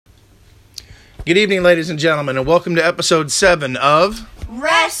Good evening, ladies and gentlemen, and welcome to episode 7 of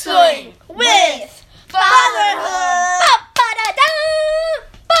Wrestling with Fatherhood,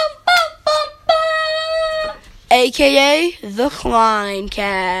 aka the Klein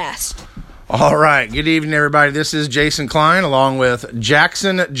Cast. All right, good evening, everybody. This is Jason Klein, along with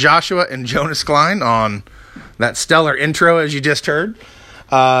Jackson, Joshua, and Jonas Klein on that stellar intro, as you just heard.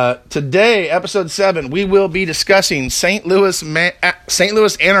 Today, episode 7, we will be discussing St. Louis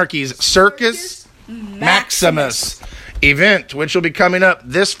Anarchy's Circus Maximus event, which will be coming up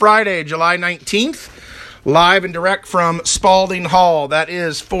this Friday, July 19th, live and direct from Spalding Hall. That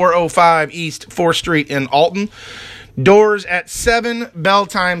is 405 East 4th Street in Alton. Doors at 7, bell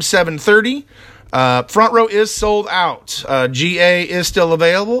time 7:30. Front row is sold out. GA is still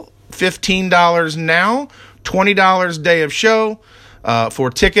available. $15 now, $20 day of show. For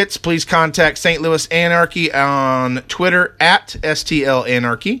tickets, please contact St. Louis Anarchy on Twitter at STL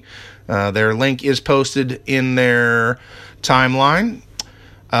Anarchy. Their link is posted in their timeline.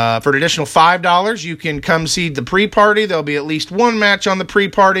 For an additional $5, you can come see the pre-party. There'll be at least one match on the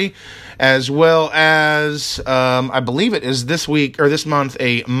pre-party, as well as, I believe it is this month,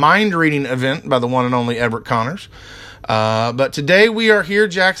 a mind-reading event by the one and only Everett Connors. But today we are here,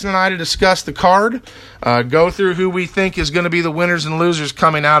 Jackson and I, to discuss the card, go through who we think is going to be the winners and losers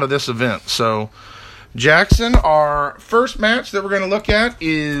coming out of this event. So, Jackson, our first match that we're going to look at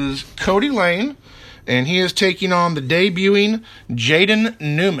is Cody Lane, and he is taking on the debuting Jaden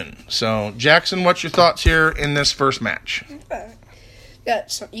Newman. So, Jackson, what's your thoughts here in this first match?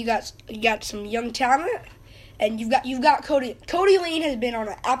 You got some young talent, and you've got Cody. Cody Lane has been on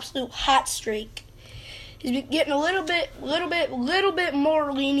an absolute hot streak. He's been getting a little bit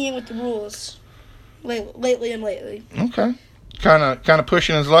more lenient with the rules lately. Okay. Kind of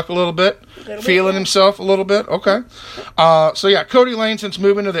pushing his luck a little bit, feeling himself a little bit. Okay. So yeah, Cody Lane, since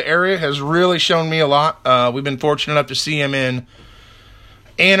moving to the area, has really shown me a lot. We've been fortunate enough to see him in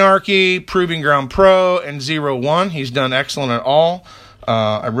Anarchy, Proving Ground Pro, and 0-1. He's done excellent at all.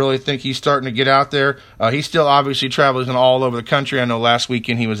 I really think he's starting to get out there. He still obviously travels all over the country. I know last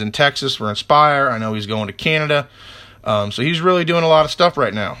weekend he was in Texas for Inspire. I know he's going to Canada. So he's really doing a lot of stuff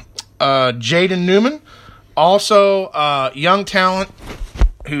right now. Jaden Newman, also young talent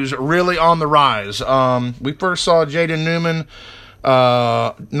who's really on the rise. We first saw Jaden Newman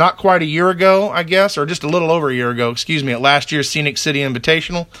not quite a year ago, I guess, or just a little over a year ago, at last year's Scenic City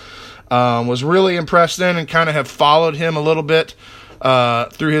Invitational. Was really impressed then and kind of have followed him a little bit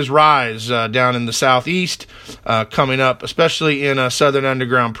through his rise down in the Southeast, coming up, especially in Southern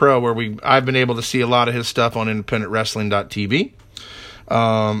Underground Pro, where I've been able to see a lot of his stuff on IndependentWrestling.tv.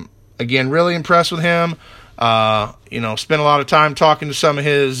 Again, really impressed with him. Spent a lot of time talking to some of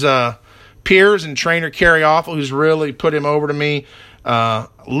his peers and trainer Kerry Offel, who's really put him over to me.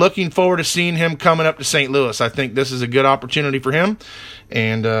 Looking forward to seeing him coming up to St. Louis. I think this is a good opportunity for him,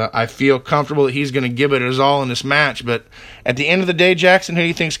 and I feel comfortable that he's going to give it his all in this match. But at the end of the day, Jackson, who do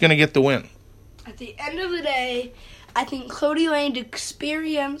you think is going to get the win? At the end of the day, I think Cody Lane's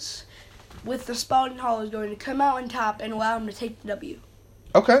experience with the Spalding Hall is going to come out on top and allow him to take the W.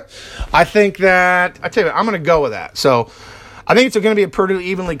 Okay. I think that, I tell you what, I'm going to go with that. So I think it's going to be a pretty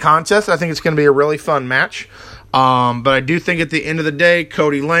evenly contest. I think it's going to be a really fun match. But I do think at the end of the day,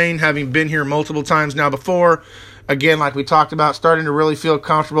 Cody Lane, having been here multiple times now before, again, like we talked about, starting to really feel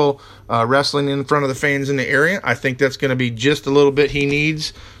comfortable wrestling in front of the fans in the area. I think that's going to be just a little bit he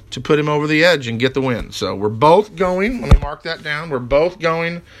needs to put him over the edge and get the win. So we're both going, let me mark that down, we're both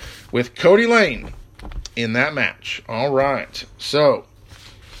going with Cody Lane in that match. All right. So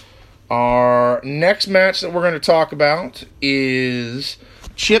our next match that we're going to talk about is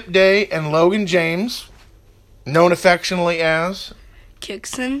Chip Day and Logan James, known affectionately as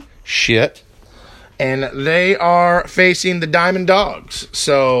Kixon. Shit. And they are facing the Diamond Dogs.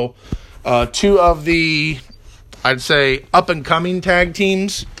 So, two of the, I'd say, up-and-coming tag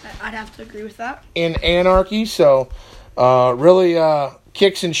teams. I'd have to agree with that. In Anarchy. So, really,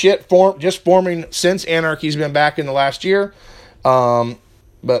 Kicks and Shit just forming since Anarchy's been back in the last year.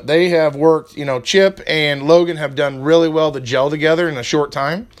 But they have worked, Chip and Logan have done really well to gel together in a short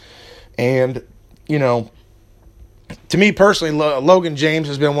time. And, to me personally, Logan James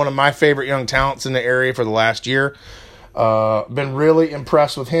has been one of my favorite young talents in the area for the last year. Been really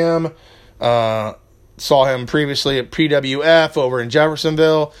impressed with him. Saw him previously at PWF over in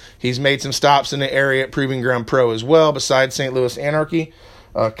Jeffersonville. He's made some stops in the area at Proving Ground Pro as well, besides St. Louis Anarchy.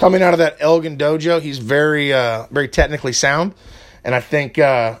 Coming out of that Elgin dojo, he's very technically sound. And I think,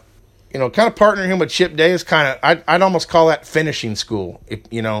 kind of partnering him with Chip Day is I'd almost call that finishing school.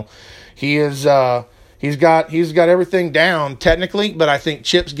 He is, he's got everything down technically, but I think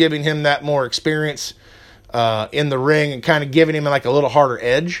Chip's giving him that more experience in the ring and kind of giving him like a little harder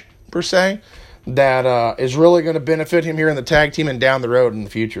edge per se that is really going to benefit him here in the tag team and down the road in the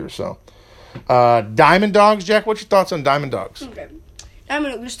future. So, Diamond Dogs, Jack, what's your thoughts on Diamond Dogs? Okay.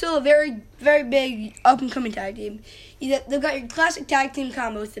 Diamond Dogs are still a very, very big up-and-coming tag team. They've got your classic tag team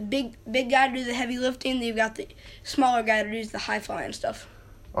combo with the big guy to do the heavy lifting. They've got the smaller guy to do the high-flying stuff.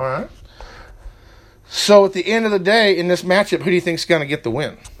 All right. So, at the end of the day, in this matchup, who do you think's going to get the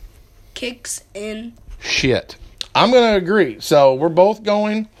win? Kicks and shit. I'm going to agree. So, we're both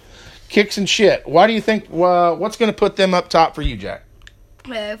going Kicks and shit. Why do you think, what's going to put them up top for you, Jack?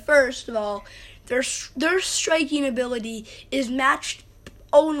 First of all, their striking ability is matched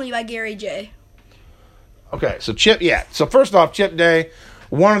only by Gary J. Okay, so Chip, yeah. So first off, Chip Day,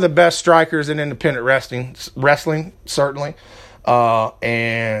 one of the best strikers in independent wrestling, certainly.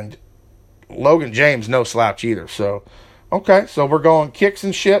 And Logan James, no slouch either. So, okay, so we're going Kicks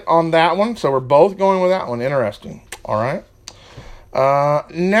and shit on that one. So we're both going with that one. Interesting. All right.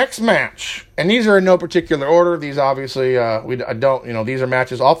 Next match, and these are in no particular order. These obviously, I don't, these are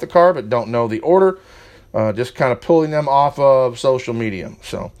matches off the card, but don't know the order. Just kind of pulling them off of social media.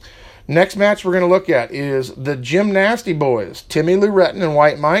 So, next match we're going to look at is the Gymnasty Boys, Timmy Luretten and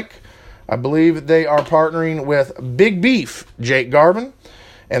White Mike. I believe they are partnering with Big Beef, Jake Garvin,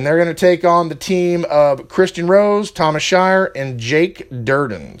 and they're going to take on the team of Christian Rose, Thomas Shire, and Jake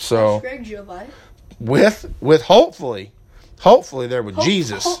Durden. So, Greg Giovanni. with hopefully there with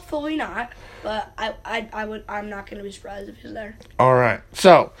Jesus. Hopefully not, but I'm not going to be surprised if he's there. All right.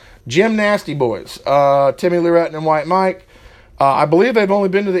 So, Gymnasty Boys, Timmy Luretten and White Mike. I believe they've only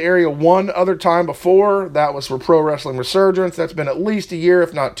been to the area one other time before. That was for Pro Wrestling Resurgence. That's been at least a year,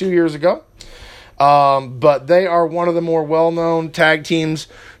 if not 2 years ago. But they are one of the more well-known tag teams,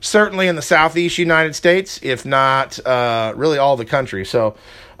 certainly in the Southeast United States, if not really all the country. So,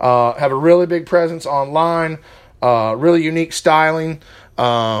 have a really big presence online. Really unique styling.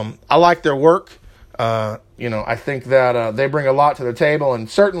 I like their work. I think that they bring a lot to the table, and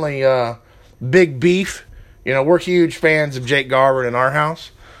certainly Big Beef. We're huge fans of Jake Garvin in our house.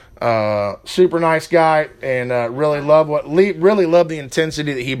 Super nice guy, and really love the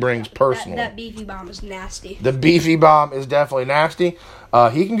intensity that he brings personally. That beefy bomb is nasty. The beefy bomb is definitely nasty.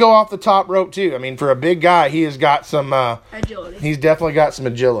 He can go off the top rope too. I mean, for a big guy, he has got some agility. He's definitely got some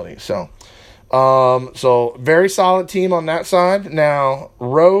agility. So very solid team on that side. Now,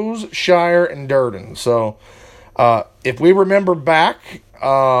 Rose, Shire, and Durden. So, if we remember back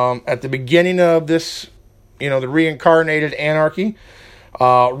at the beginning of this, the reincarnated anarchy,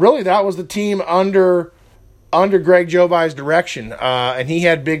 really that was the team under Greg Jovi's direction, and he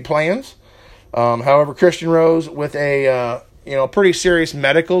had big plans. However, Christian Rose, with a pretty serious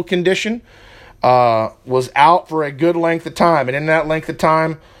medical condition, was out for a good length of time, and in that length of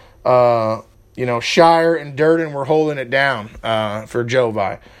time, Shire and Durden were holding it down for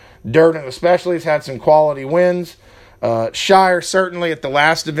Jovi. Durden especially has had some quality wins. Shire certainly at the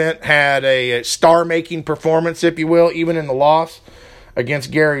last event had a star-making performance, if you will, even in the loss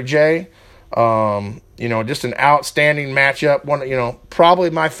against Gary J. Just an outstanding matchup. One, probably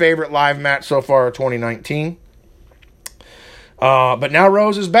my favorite live match so far of 2019. But now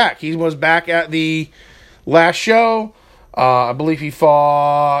Rose is back. He was back at the last show. I believe he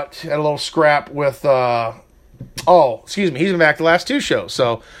had a little scrap with, he's been back the last two shows.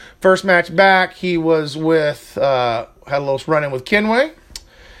 So, first match back, he was with, had a little run-in with Kenway.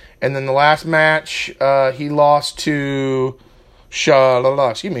 And then the last match, he lost to,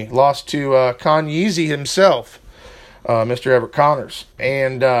 Kanyeezy himself, Mr. Everett Connors.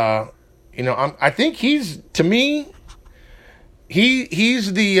 And, I think he's the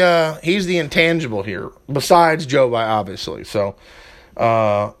intangible here, besides Jovi, obviously. So,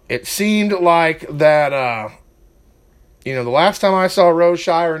 it seemed like that, the last time I saw Rose,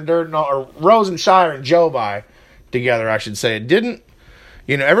 Shire, and Durden, or Rose and Shire and Jovi together, I should say, it didn't,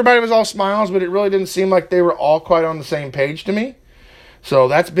 everybody was all smiles, but it really didn't seem like they were all quite on the same page to me. So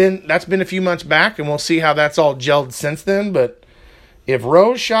that's been a few months back, and we'll see how that's all gelled since then. But if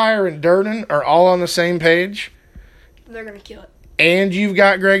Rose, Shire, and Durden are all on the same page, they're going to kill it. And you've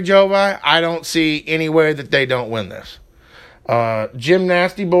got Greg Jovi, I don't see any way that they don't win this.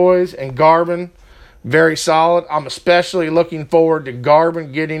 Gymnasty Boys and Garvin, very solid. I'm especially looking forward to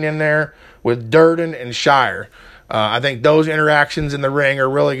Garvin getting in there with Durden and Shire. I think those interactions in the ring are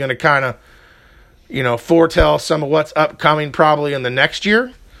really going to kind of, foretell some of what's upcoming probably in the next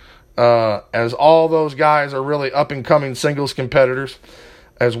year, as all those guys are really up-and-coming singles competitors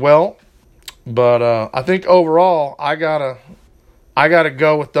as well. But I think overall, I gotta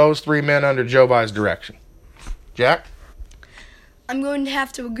go with those three men under Jovi's direction. Jack? I'm going to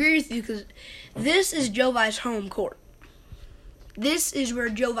have to agree with you because this is Jovi's home court. This is where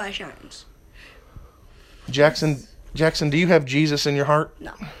Jovi shines. Jackson, do you have Jesus in your heart?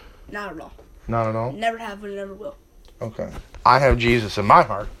 No, not at all. Not at all? Never have and never will. Okay. I have Jesus in my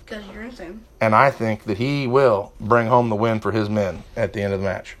heart. Because you're insane. And I think that he will bring home the win for his men at the end of the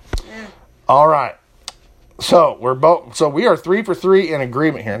match. Yeah. All right. So we are 3 for 3 in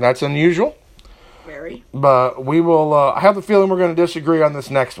agreement here. That's unusual. Very. But we will, I have the feeling we're going to disagree on this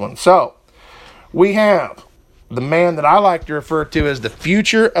next one. So, we have the man that I like to refer to as the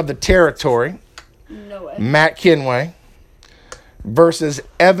future of the territory, No way. Matt Kinway, versus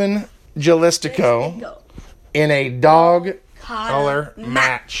Evan Jalistico in a dog collar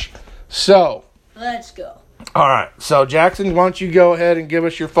match. So, let's go. all right. So, Jackson, why don't you go ahead and give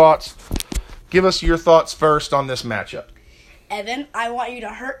us your thoughts. Give us your thoughts first on this matchup. Evan, I want you to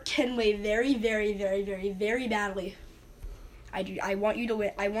hurt Kinway very, very, very, very, very badly. I do. I want you to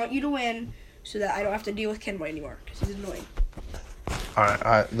win. I want you to win so that I don't have to deal with Kinway anymore because he's annoying. All right,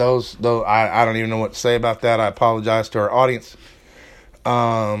 I don't even know what to say about that. I apologize to our audience.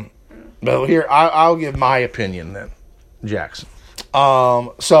 But here, I'll give my opinion then, Jackson.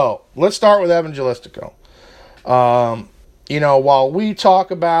 So let's start with Evan Jalistico. While we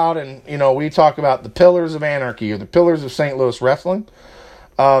talk about the pillars of anarchy or the pillars of St. Louis wrestling,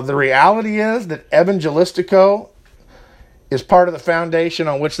 the reality is that Evan Jalistico is part of the foundation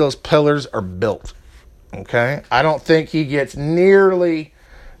on which those pillars are built. Okay? I don't think he gets nearly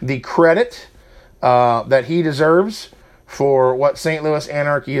the credit that he deserves for what St. Louis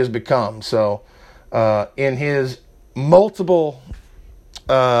Anarchy has become. So, in his multiple...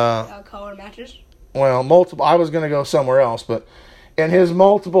 collar matches? Well, multiple... I was going to go somewhere else, but in his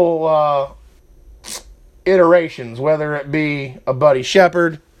multiple iterations, whether it be a Buddy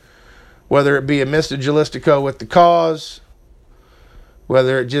Shepard, whether it be a Mr. Jalistico with the Cause,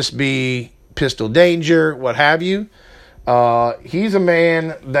 whether it just be Pistol Danger, what have you, he's a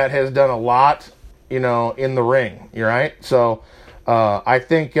man that has done a lot, in the ring, right? So, I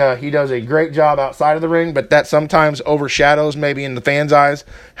think he does a great job outside of the ring, but that sometimes overshadows maybe in the fans' eyes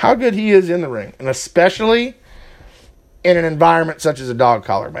how good he is in the ring, and especially in an environment such as a dog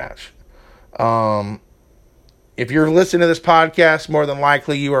collar match. If you're listening to this podcast, more than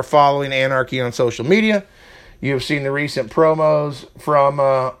likely you are following Anarchy on social media. You have seen the recent promos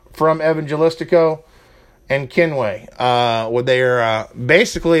from Evan Jalistico and Kinway. Where they're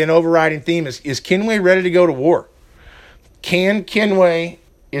basically an overriding theme is Kinway ready to go to war? Can Kinway,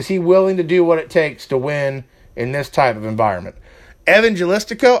 is he willing to do what it takes to win in this type of environment? Evan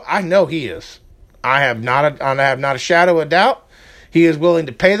Jalistico, I know he is. I have not a shadow of doubt. He is willing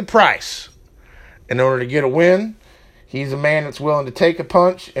to pay the price in order to get a win. He's a man that's willing to take a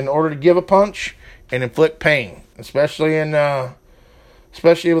punch in order to give a punch and inflict pain, especially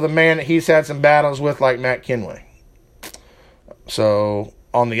with a man that he's had some battles with like Matt Kinway. So,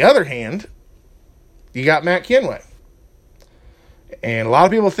 on the other hand, you got Matt Kinway. And a lot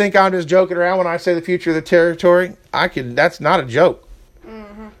of people think I'm just joking around when I say the future of the territory. That's not a joke.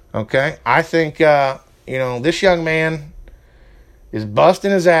 Mm-hmm. Okay? I think, this young man is busting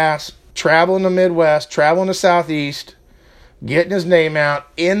his ass, traveling the Midwest, traveling the Southeast, getting his name out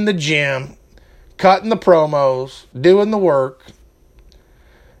in the gym, cutting the promos, doing the work.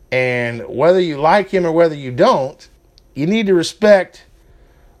 And whether you like him or whether you don't, you need to respect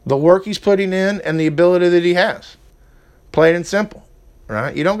the work he's putting in and the ability that he has. Plain and simple,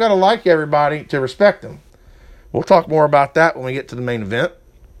 right? You don't got to like everybody to respect them. We'll talk more about that when we get to the main event.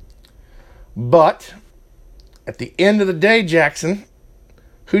 But at the end of the day, Jackson,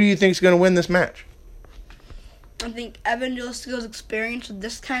 who do you think is going to win this match? I think Evan Jalistico's experience with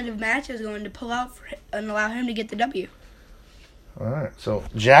this kind of match is going to pull out and allow him to get the W. All right, so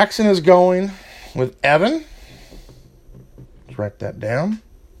Jackson is going with Evan. Let's write that down.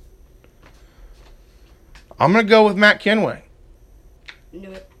 I'm going to go with Matt Kinway.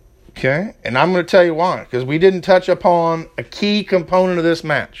 Knew it. Okay, and I'm going to tell you why. Because we didn't touch upon a key component of this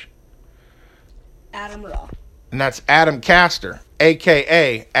match. Adam Raw. And that's Adam Castor,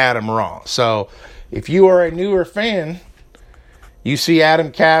 a.k.a. Adam Raw. So, if you are a newer fan, you see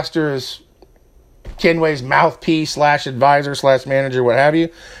Adam Castor as Kinway's mouthpiece / advisor / manager, what have you.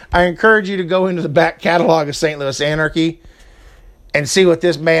 I encourage you to go into the back catalog of St. Louis Anarchy and see what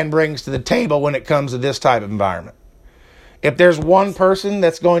this man brings to the table when it comes to this type of environment. If there's one person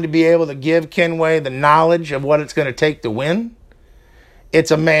that's going to be able to give Kinway the knowledge of what it's going to take to win, it's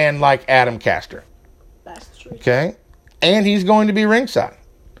a man like Adam Castor. That's true. Okay? And he's going to be ringside.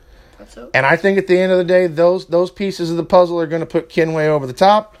 That's so. And I think at the end of the day, those pieces of the puzzle are going to put Kinway over the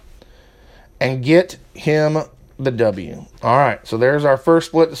top and get him the W. All right, so there's our first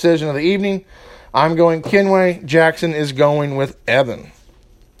split decision of the evening. I'm going Kenway. Jackson is going with Evan.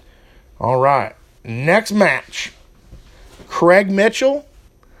 All right, next match. Craig Mitchell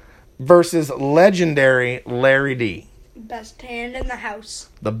versus legendary Larry D. Best hand in the house.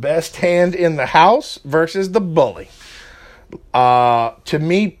 The best hand in the house versus the bully. To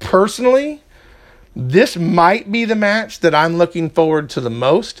me personally, this might be the match that I'm looking forward to the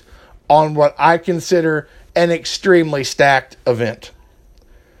most on what I consider an extremely stacked event.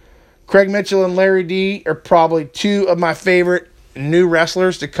 Craig Mitchell and Larry D are probably two of my favorite new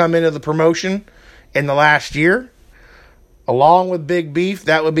wrestlers to come into the promotion in the last year. Along with Big Beef,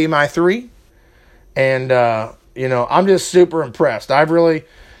 that would be my three. And, I'm just super impressed. I've really,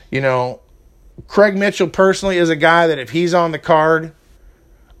 Craig Mitchell personally is a guy that if he's on the card,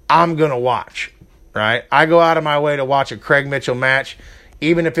 I'm going to watch, right? I go out of my way to watch a Craig Mitchell match,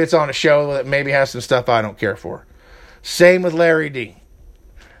 even if it's on a show that maybe has some stuff I don't care for. Same with Larry D.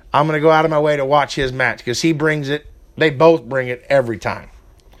 I'm going to go out of my way to watch his match because he brings it. They both bring it every time.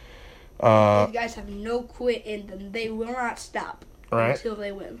 These guys have no quit in them. They will not stop until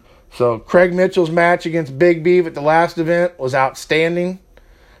they win. So Craig Mitchell's match against Big Beef at the last event was outstanding.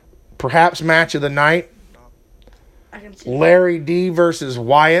 Perhaps match of the night. I can see Larry D versus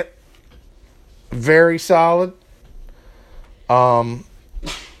Wyatt. Very solid.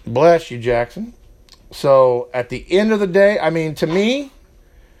 Bless you, Jackson. So at the end of the day, to me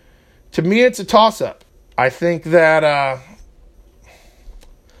it's a toss-up. I think that, I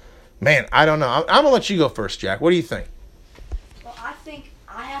don't know. I'm going to let you go first, Jack. What do you think? Well, I think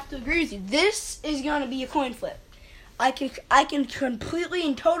I have to agree with you. This is going to be a coin flip. I can completely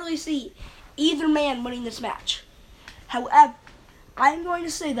and totally see either man winning this match. However, I'm going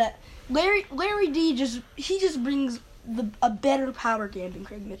to say that Larry D just brings a better power game than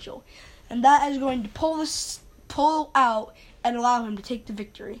Craig Mitchell, and that is going to pull out and allow him to take the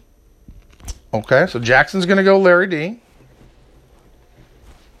victory. Okay, so Jackson's going to go Larry D.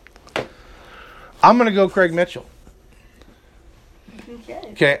 I'm going to go Craig Mitchell.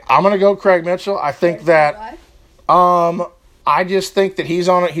 Okay, I'm going to go Craig Mitchell. I think that I just think that he's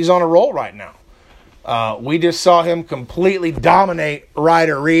on a roll right now. We just saw him completely dominate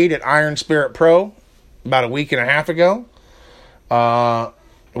Ryder Reed at Iron Spirit Pro about a week and a half ago.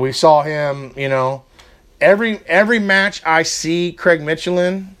 We saw him, every match I see Craig Mitchell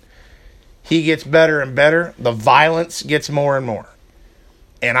in, he gets better and better. The violence gets more and more.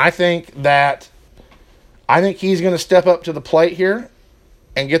 And I think he's going to step up to the plate here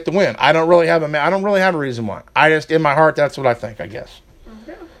and get the win. I don't really have a reason why. I just, in my heart, that's what I think, I guess.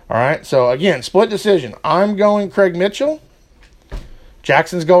 Okay. All right. So again, split decision. I'm going Craig Mitchell.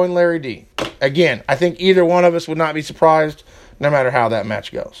 Jackson's going Larry D. Again, I think either one of us would not be surprised no matter how that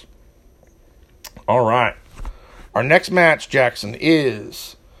match goes. All right. Our next match, Jackson,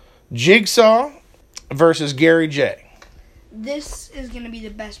 is Jigsaw versus Gary J. This is going to be the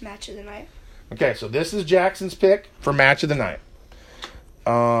best match of the night. Okay, so this is Jackson's pick for match of the night.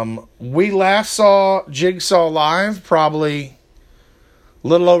 We last saw Jigsaw live probably a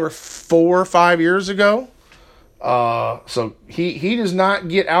little over 4 or 5 years ago. So he does not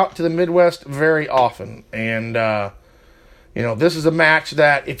get out to the Midwest very often. And, this is a match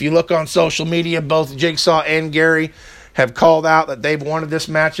that if you look on social media, both Jigsaw and Gary have called out that they've wanted this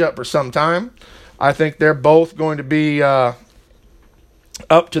matchup for some time. I think they're both going to be up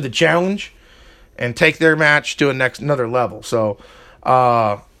to the challenge and take their match to another level. So,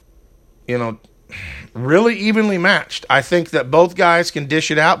 really evenly matched. I think that both guys can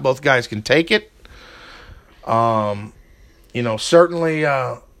dish it out. Both guys can take it. Certainly,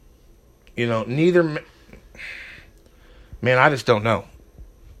 neither. Man, I just don't know.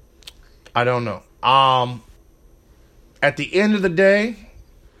 I don't know. At the end of the day,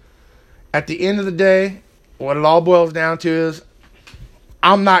 what it all boils down to is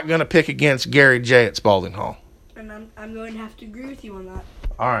I'm not going to pick against Gary J at Spalding Hall. And I'm going to have to agree with you on that.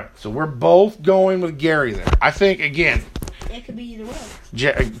 All right, so we're both going with Gary there. I think, again, it could be either way.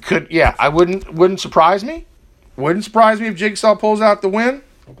 I wouldn't surprise me. Wouldn't surprise me if Jigsaw pulls out the win.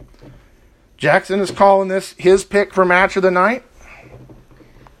 Jackson is calling this his pick for match of the night.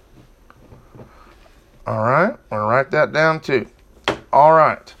 All right, I'm going to write that down too. All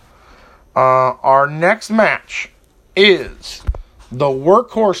right. Our next match is the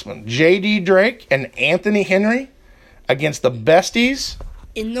Workhorsemen, J.D. Drake and Anthony Henry against the besties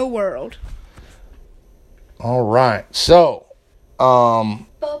in the world. All right. So,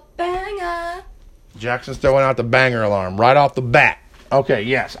 banger. Jackson's throwing out the banger alarm right off the bat. Okay,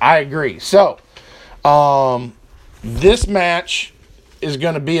 yes, I agree. So, this match is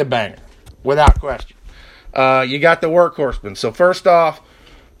going to be a banger, without question. you got the workhorsemen. So first off,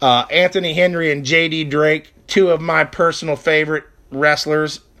 Anthony Henry and J.D. Drake, two of my personal favorite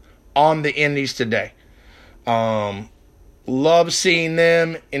wrestlers on the indies today. Love seeing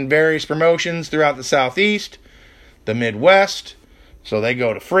them in various promotions throughout the Southeast, the Midwest. So they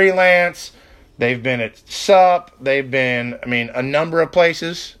go to Freelance. They've been at SUP. They've been, a number of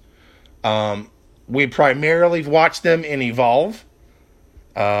places. We primarily watched them in Evolve.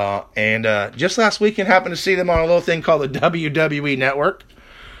 And just last weekend happened to see them on a little thing called the WWE Network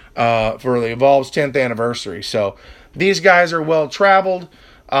for the Evolve's 10th anniversary. So these guys are well-traveled,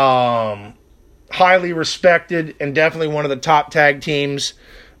 highly respected, and definitely one of the top tag teams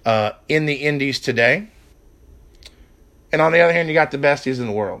in the indies today. And on the other hand, you got the besties in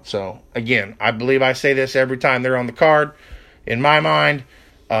the world. So, again, I believe I say this every time they're on the card. In my mind,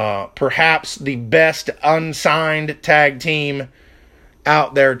 perhaps the best unsigned tag team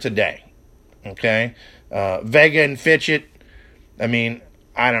out there today. Okay? Vega and Fitchett, I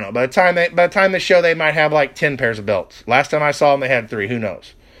don't know. By the time they show, they might have like 10 pairs of belts. Last time I saw them, they had 3. Who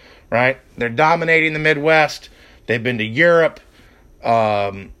knows? Right? They're dominating the Midwest. They've been to Europe.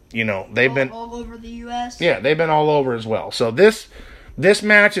 They've been all over the U.S. Yeah, they've been all over as well. So this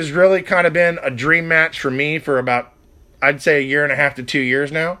match has really kind of been a dream match for me for about, I'd say, 1.5 to 2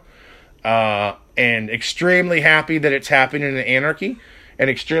 years now. And extremely happy that it's happening in Anarchy, and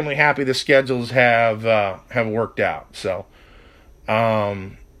extremely happy the schedules have worked out. So,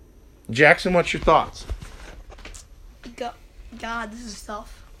 Jackson, what's your thoughts? God, this is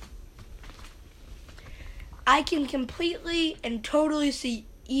tough. I can completely and totally see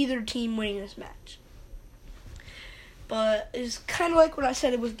either team winning this match. But it's kind of like what I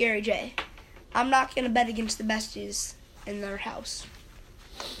said with Gary J. I'm not going to bet against the besties in their house.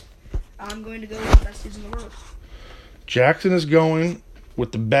 I'm going to go with the besties in the world. Jackson is going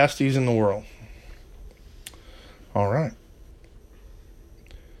with the besties in the world. All right.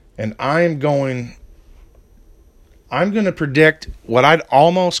 And I'm going to predict what I'd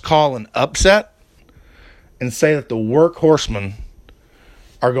almost call an upset and say that the Workhorsemen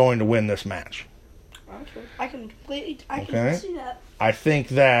are going to win this match. I can completely see that.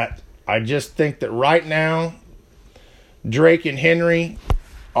 I just think that right now, Drake and Henry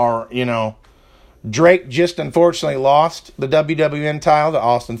are, Drake just unfortunately lost the WWN title to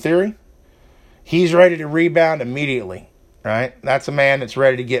Austin Theory. He's ready to rebound immediately, right? That's a man that's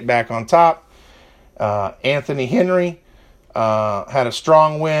ready to get back on top. Anthony Henry had a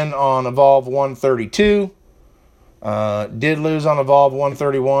strong win on Evolve 132. Did lose on Evolve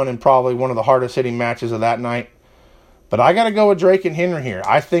 131 in probably one of the hardest hitting matches of that night. But I got to go with Drake and Henry here.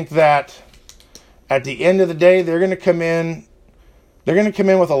 I think that at the end of the day, they're going to come in. They're going to come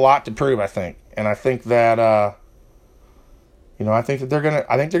in with a lot to prove, I think. And I think that, I think they're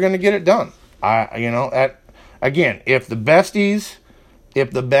going to get it done. Again, if the besties,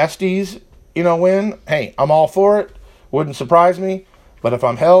 win, hey, I'm all for it. Wouldn't surprise me. But if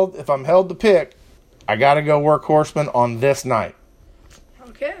I'm held to pick, I got to go Workhorsemen on this night.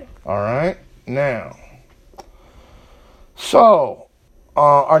 Okay. All right. Now, so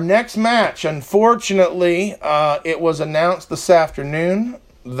our next match, unfortunately, it was announced this afternoon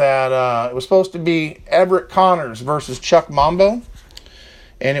that it was supposed to be Everett Connors versus Chuck Mambo.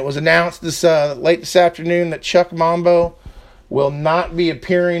 And it was announced late this afternoon that Chuck Mambo will not be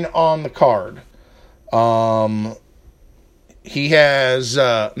appearing on the card. He has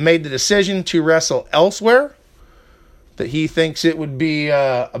made the decision to wrestle elsewhere, that he thinks it would be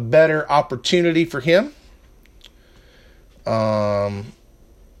a better opportunity for him.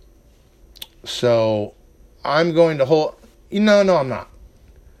 So I'm going to hold... No, I'm not.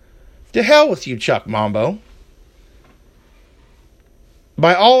 To hell with you, Chuck Mambo.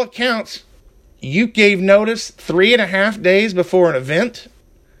 By all accounts, you gave notice 3.5 days before an event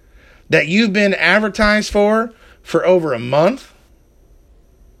that you've been advertised for over a month.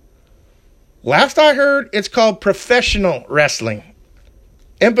 Last I heard, it's called professional wrestling.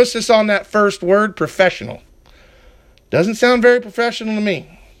 Emphasis on that first word, professional. Doesn't sound very professional to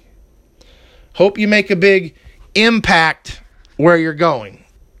me. Hope you make a big impact where you're going.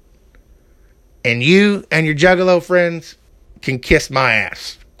 And you and your Juggalo friends can kiss my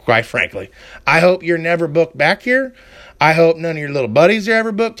ass, quite frankly. I hope you're never booked back here. I hope none of your little buddies are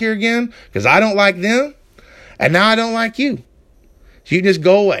ever booked here again, because I don't like them, and now I don't like you. So you just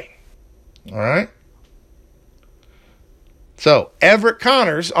go away. All right? So, Everett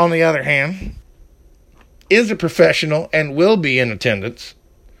Connors, on the other hand, is a professional and will be in attendance.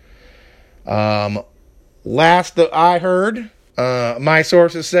 Last that I heard, my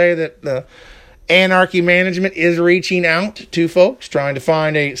sources say that the Anarchy management is reaching out to folks, trying to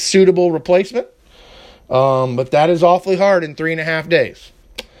find a suitable replacement. But that is awfully hard in 3.5 days.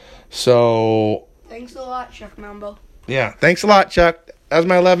 So, Thanks a lot, Chuck Mambo. yeah, thanks a lot, Chuck. That was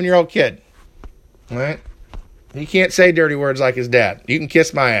my 11-year-old kid. All right? He can't say dirty words like his dad. You can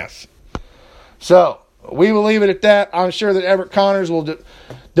kiss my ass. So, we will leave it at that. I'm sure that Everett Connors will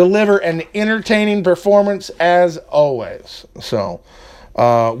deliver an entertaining performance as always. So,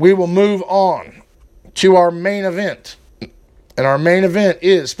 we will move on to our main event. And our main event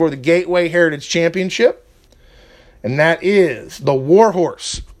is for the Gateway Heritage Championship. And that is the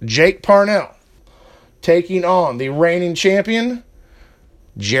Warhorse, Jake Parnell, taking on the reigning champion,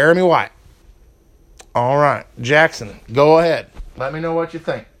 Jeremy Wyatt. All right, Jackson, go ahead. Let me know what you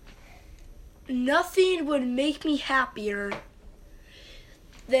think. Nothing would make me happier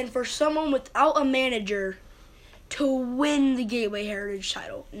than for someone without a manager to win the Gateway Heritage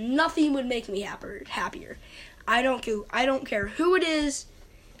title. Nothing would make me happier. I don't care who it is,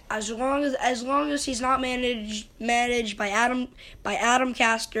 as long as he's not managed by Adam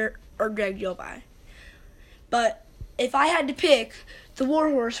Castor or Greg Gilby. But if I had to pick, the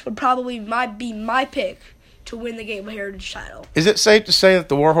Warhorse would probably be my pick to win the Gateway Heritage title. Is it safe to say that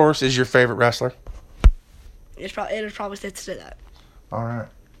the Warhorse is your favorite wrestler? It is probably safe to say that. All right.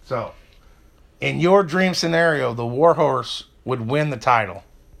 So, in your dream scenario, the Warhorse would win the title.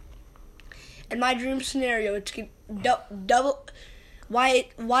 In my dream scenario, it's double.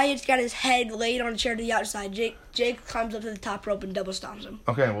 Wyatt's got his head laid on a chair to the outside. Jake climbs up to the top rope and double stomps him.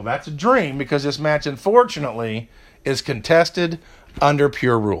 Okay, well, that's a dream because this match, unfortunately, is contested under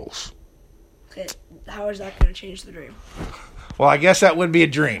pure rules. Okay, how is that going to change the dream? Well, I guess that would be a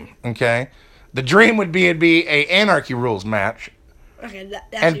dream, okay? The dream would be it'd be a Anarchy Rules match, Okay,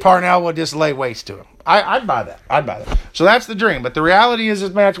 and Parnell would just lay waste to him. I'd buy that. So that's the dream. But the reality is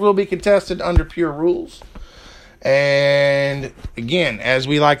this match will be contested under pure rules. And, again, as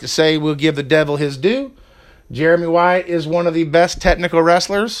we like to say, we'll give the devil his due. Jeremy Wyatt is one of the best technical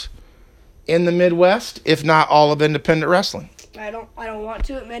wrestlers in the Midwest, if not all of independent wrestling. I don't want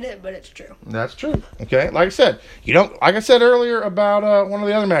to admit it, but it's true. That's true. Okay, like I said, like I said earlier about one of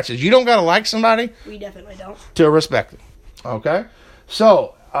the other matches, you don't gotta like somebody. We definitely don't. To respect them. Okay,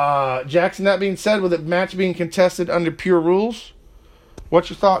 so Jackson. That being said, with the match being contested under pure rules,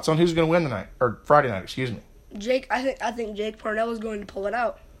 what's your thoughts on who's going to win tonight or Friday night? Excuse me. Jake, I think Jake Parnell is going to pull it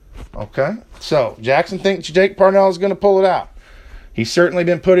out. Okay, so Jackson thinks Jake Parnell is going to pull it out. He's certainly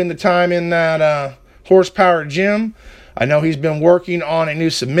been putting the time in that horsepower gym. I know he's been working on a new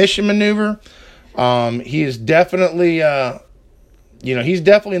submission maneuver. He is definitely, he's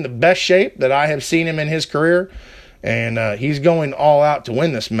definitely in the best shape that I have seen him in his career. And he's going all out to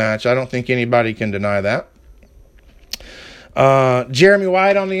win this match. I don't think anybody can deny that. Jeremy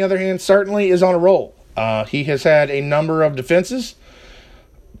Wyatt, on the other hand, certainly is on a roll. He has had a number of defenses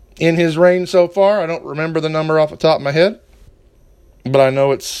in his reign so far. I don't remember the number off the top of my head, but I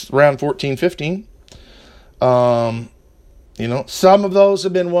know it's around 14, 15. Some of those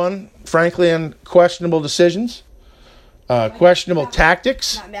have been won, frankly, in questionable decisions, questionable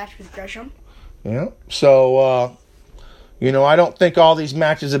tactics. Not matched with Gresham. Yeah. So, I don't think all these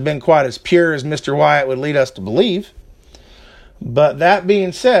matches have been quite as pure as Mr. Wyatt would lead us to believe. But that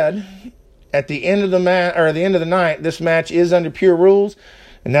being said, at the end of the night, this match is under pure rules,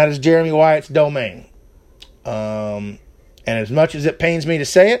 and that is Jeremy Wyatt's domain. And as much as it pains me to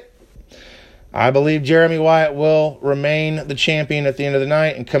say it, I believe Jeremy Wyatt will remain the champion at the end of the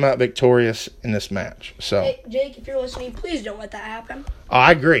night and come out victorious in this match. So, hey, Jake, if you're listening, please don't let that happen.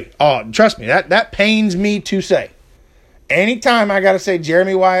 I agree. Oh, trust me, that pains me to say. Anytime I got to say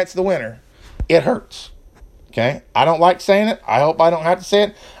Jeremy Wyatt's the winner, it hurts. Okay? I don't like saying it. I hope I don't have to say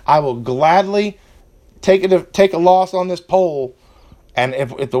it. I will gladly take a loss on this poll, and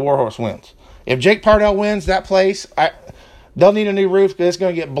if the Warhorse wins. If Jake Parnell wins that place, they'll need a new roof because it's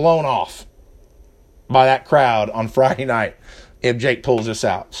going to get blown off by that crowd on Friday night if Jake pulls this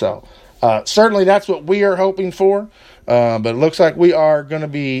out. So, certainly that's what we are hoping for. But it looks like we are going to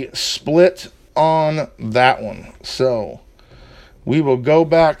be split on that one. So, we will go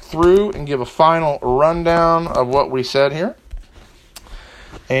back through and give a final rundown of what we said here.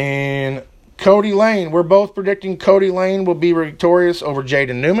 And Cody Lane, we're both predicting Cody Lane will be victorious over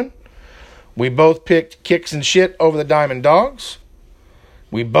Jaden Newman. We both picked Kicks and Shit over the Diamond Dogs.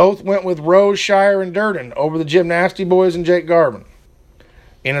 We both went with Rose, Shire, and Durden over the Gymnasty Boys and Jake Garvin.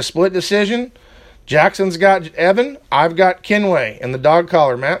 In a split decision, Jackson's got Evan, I've got Kenway in the dog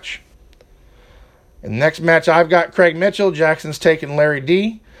collar match. In the next match, I've got Craig Mitchell. Jackson's taking Larry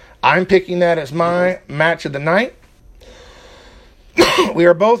D. I'm picking that as my match of the night. We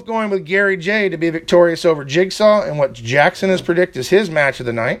are both going with Gary J to be victorious over Jigsaw, and what Jackson has predicted is his match of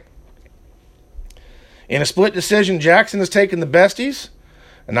the night. In a split decision, Jackson is taking the Besties,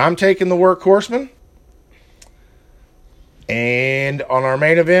 and I'm taking the Workhorsemen. And on our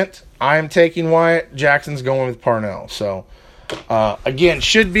main event, I am taking Wyatt. Jackson's going with Parnell. So, again,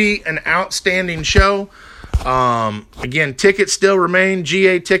 should be an outstanding show. Again, tickets still remain.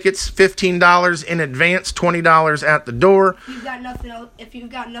 GA tickets, $15 in advance, $20 at the door. If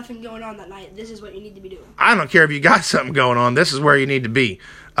you've got nothing going on that night, this is what you need to be doing. I don't care if you got something going on. This is where you need to be.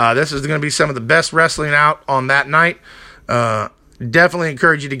 This is going to be some of the best wrestling out on that night. Definitely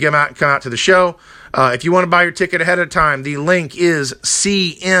encourage you to come out to the show. If you want to buy your ticket ahead of time, the link is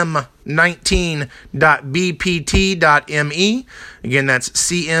cm19.bpt.me. Again, that's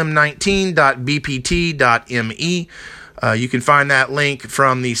cm19.bpt.me. You can find that link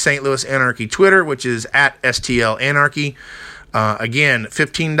from the St. Louis Anarchy Twitter, which is at STL Anarchy. Again,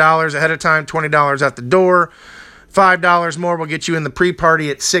 $15 ahead of time, $20 at the door. $5 more will get you in the pre-party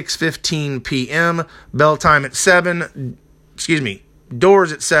at 6:15 p.m. Bell time at 7.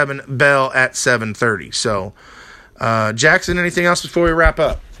 Doors at 7, bell at 7:30. So, Jackson, anything else before we wrap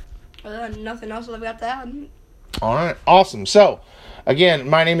up? Nothing else I've got to add. All right, awesome. So, again,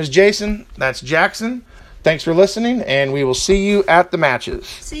 my name is Jason. That's Jackson. Thanks for listening, and we will see you at the matches.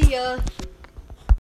 See ya.